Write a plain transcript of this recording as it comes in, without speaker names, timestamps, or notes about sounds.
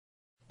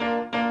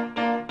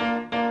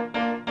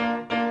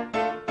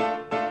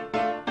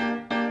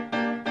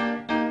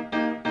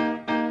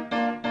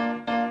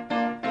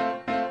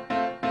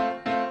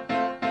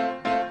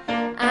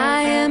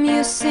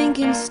a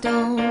sinking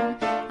stone.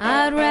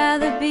 I'd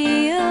rather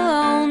be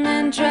alone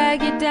than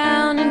drag you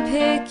down and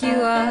pick you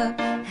up.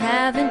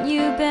 Haven't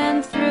you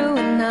been through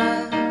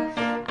enough?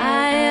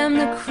 I am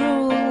the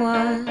cruel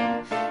one.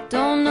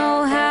 Don't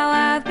know how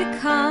I've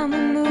become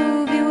a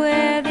movie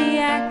where the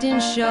acting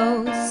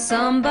shows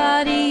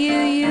somebody you